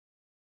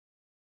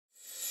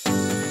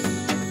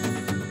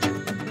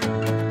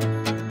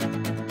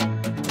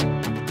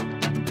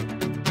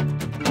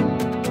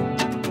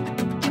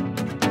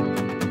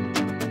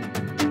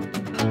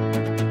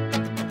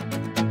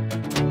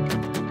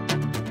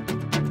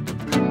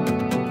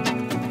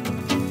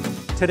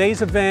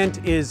Today's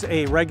event is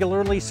a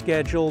regularly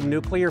scheduled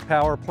nuclear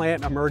power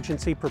plant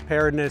emergency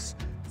preparedness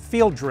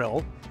field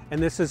drill,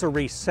 and this is a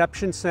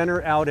reception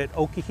center out at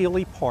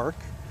Okeeheelee Park.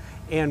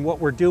 And what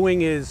we're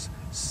doing is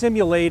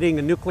simulating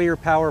a nuclear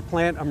power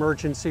plant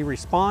emergency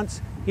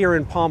response here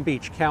in Palm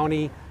Beach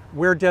County.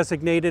 We're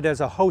designated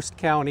as a host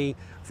county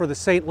for the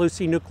St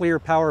Lucie Nuclear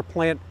Power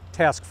Plant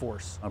Task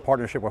Force. In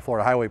partnership with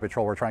Florida Highway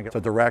Patrol, we're trying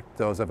to direct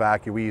those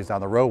evacuees down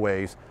the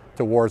roadways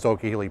towards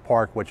Okeeheelee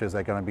Park, which is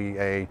going to be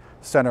a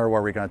center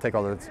where we're going to take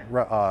all the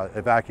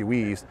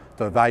evacuees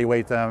to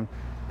evaluate them.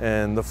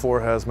 And the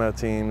 4 hazmat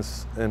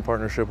teams, in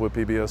partnership with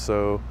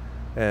PBSO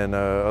and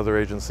other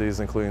agencies,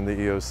 including the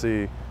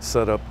EOC,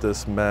 set up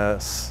this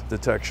mass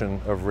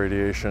detection of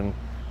radiation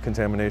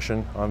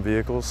contamination on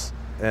vehicles,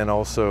 and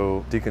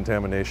also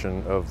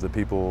decontamination of the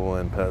people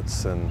and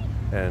pets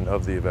and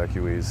of the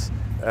evacuees.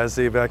 As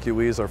the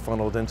evacuees are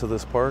funneled into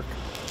this park,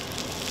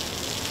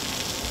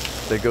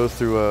 they go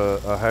through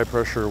a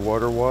high-pressure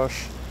water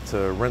wash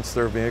to rinse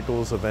their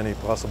vehicles of any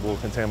possible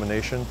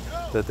contamination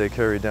that they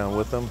carried down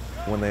with them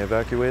when they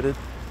evacuated.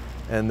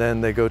 And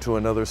then they go to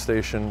another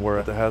station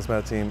where the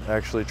hazmat team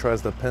actually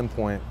tries to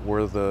pinpoint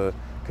where the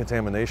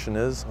contamination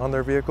is on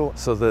their vehicle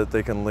so that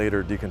they can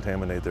later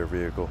decontaminate their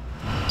vehicle.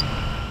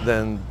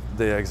 Then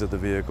they exit the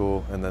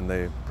vehicle and then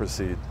they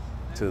proceed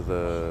to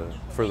the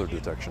further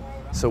detection.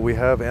 So we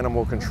have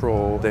animal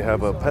control. They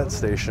have a pet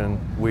station.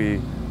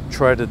 We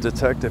try to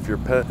detect if your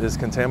pet is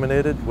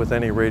contaminated with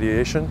any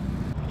radiation.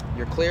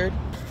 You're cleared.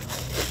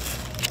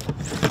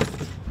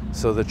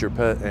 So that your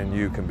pet and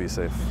you can be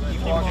safe.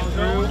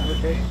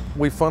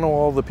 We funnel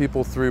all the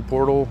people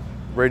through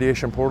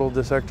radiation portal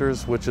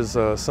detectors, which is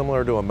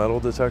similar to a metal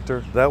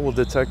detector. That will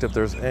detect if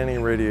there's any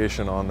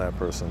radiation on that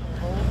person.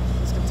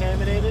 It's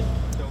contaminated?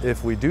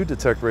 If we do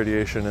detect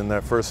radiation in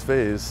that first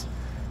phase,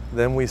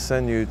 then we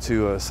send you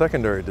to a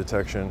secondary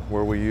detection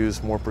where we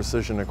use more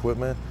precision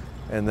equipment.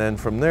 And then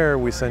from there,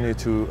 we send you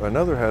to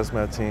another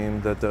hazmat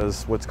team that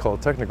does what's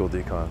called technical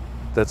decon.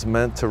 That's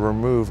meant to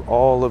remove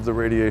all of the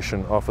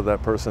radiation off of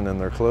that person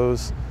and their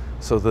clothes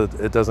so that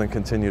it doesn't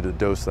continue to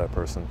dose that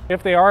person.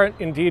 If they are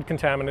indeed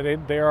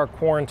contaminated, they are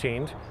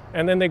quarantined,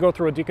 and then they go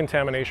through a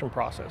decontamination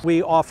process.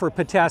 We offer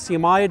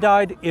potassium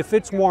iodide if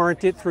it's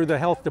warranted through the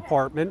health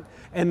department,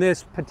 and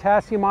this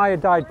potassium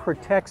iodide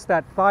protects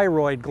that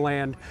thyroid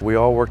gland. We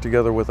all work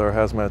together with our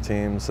hazmat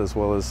teams as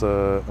well as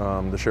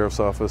the Sheriff's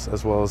Office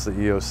as well as the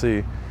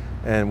EOC,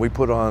 and we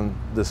put on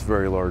this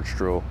very large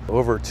drill.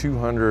 Over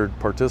 200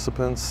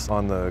 participants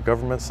on the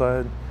government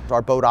side.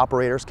 Our boat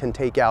operators can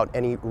take out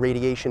any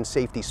radiation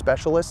safety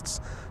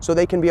specialists so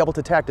they can be able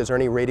to detect is there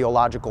any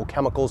radiological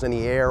chemicals in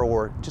the air,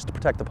 or just to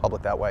protect the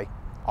public that way.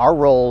 Our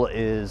role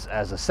is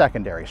as a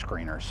secondary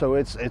screener, so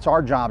it's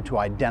our job to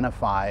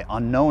identify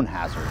unknown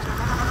hazards.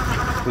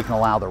 We can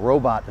allow the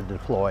robot to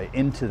deploy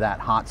into that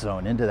hot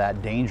zone, into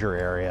that danger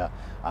area,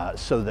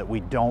 so that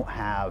we don't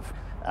have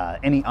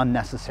any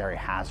unnecessary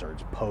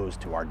hazards posed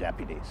to our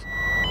deputies.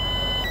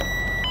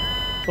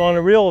 So on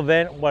a real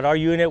event, what our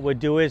unit would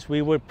do is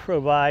we would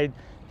provide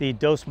the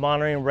dose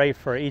monitoring rate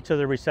for each of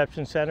the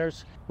reception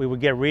centers. We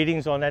would get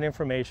readings on that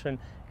information,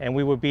 and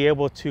we would be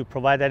able to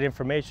provide that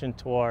information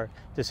to our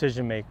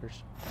decision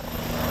makers.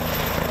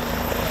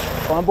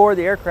 On board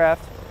the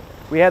aircraft,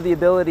 we have the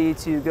ability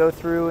to go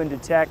through and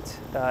detect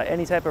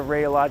any type of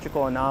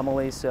radiological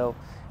anomaly. So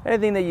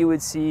anything that you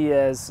would see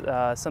as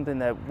something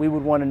that we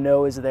would want to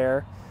know is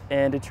there,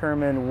 and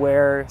determine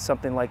where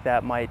something like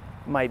that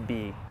might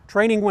be.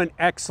 Training went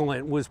excellent.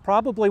 It was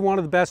probably one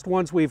of the best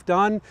ones we've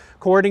done.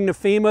 According to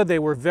FEMA, they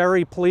were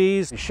very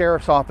pleased. The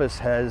Sheriff's Office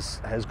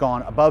has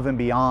gone above and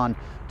beyond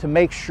to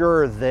make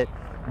sure that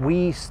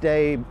we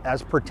stay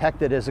as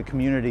protected as a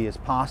community as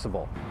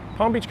possible.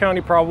 Palm Beach County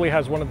probably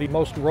has one of the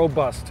most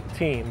robust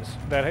teams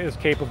that is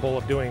capable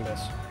of doing this.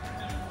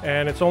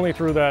 And it's only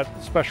through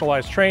that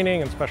specialized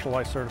training and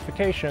specialized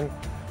certification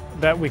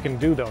that we can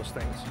do those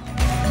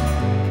things.